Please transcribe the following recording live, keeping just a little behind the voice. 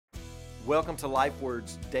Welcome to Life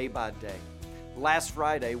Words Day by Day. Last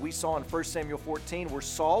Friday, we saw in 1 Samuel 14 where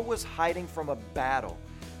Saul was hiding from a battle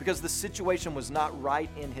because the situation was not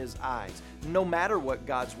right in his eyes, no matter what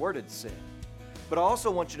God's word had said. But I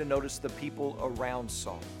also want you to notice the people around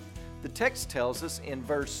Saul. The text tells us in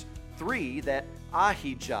verse 3 that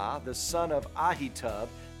Ahijah, the son of Ahitub,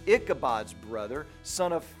 Ichabod's brother,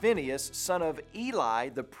 son of Phinehas, son of Eli,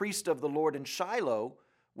 the priest of the Lord in Shiloh,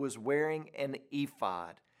 was wearing an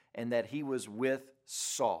ephod, and that he was with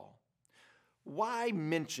Saul. Why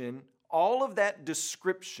mention all of that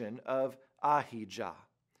description of Ahijah?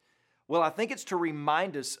 Well, I think it's to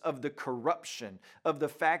remind us of the corruption, of the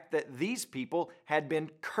fact that these people had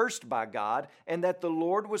been cursed by God and that the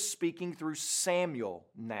Lord was speaking through Samuel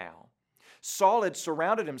now. Saul had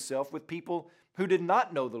surrounded himself with people who did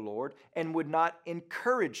not know the Lord and would not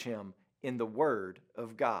encourage him in the Word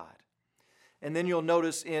of God. And then you'll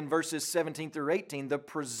notice in verses 17 through 18 the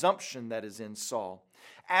presumption that is in Saul.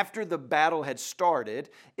 After the battle had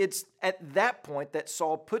started, it's at that point that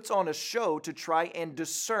Saul puts on a show to try and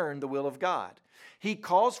discern the will of God. He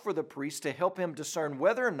calls for the priest to help him discern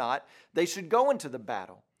whether or not they should go into the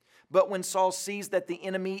battle. But when Saul sees that the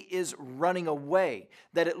enemy is running away,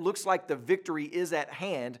 that it looks like the victory is at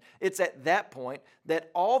hand, it's at that point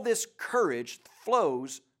that all this courage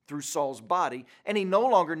flows through Saul's body, and he no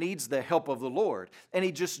longer needs the help of the Lord, and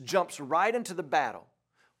he just jumps right into the battle.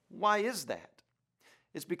 Why is that?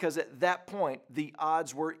 It's because at that point, the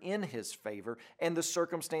odds were in his favor, and the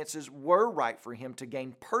circumstances were right for him to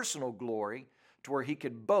gain personal glory to where he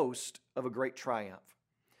could boast of a great triumph.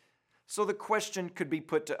 So the question could be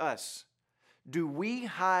put to us: do we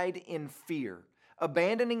hide in fear,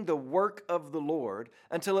 abandoning the work of the Lord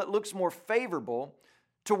until it looks more favorable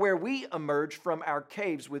to where we emerge from our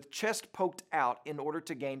caves with chest poked out in order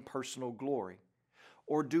to gain personal glory?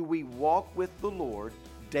 Or do we walk with the Lord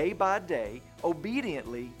day by day,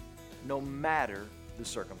 obediently, no matter the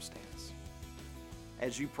circumstance?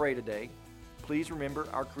 As you pray today, please remember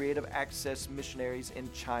our Creative Access missionaries in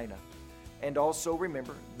China. And also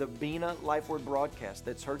remember the Bina Life Word broadcast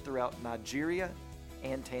that's heard throughout Nigeria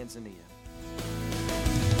and Tanzania.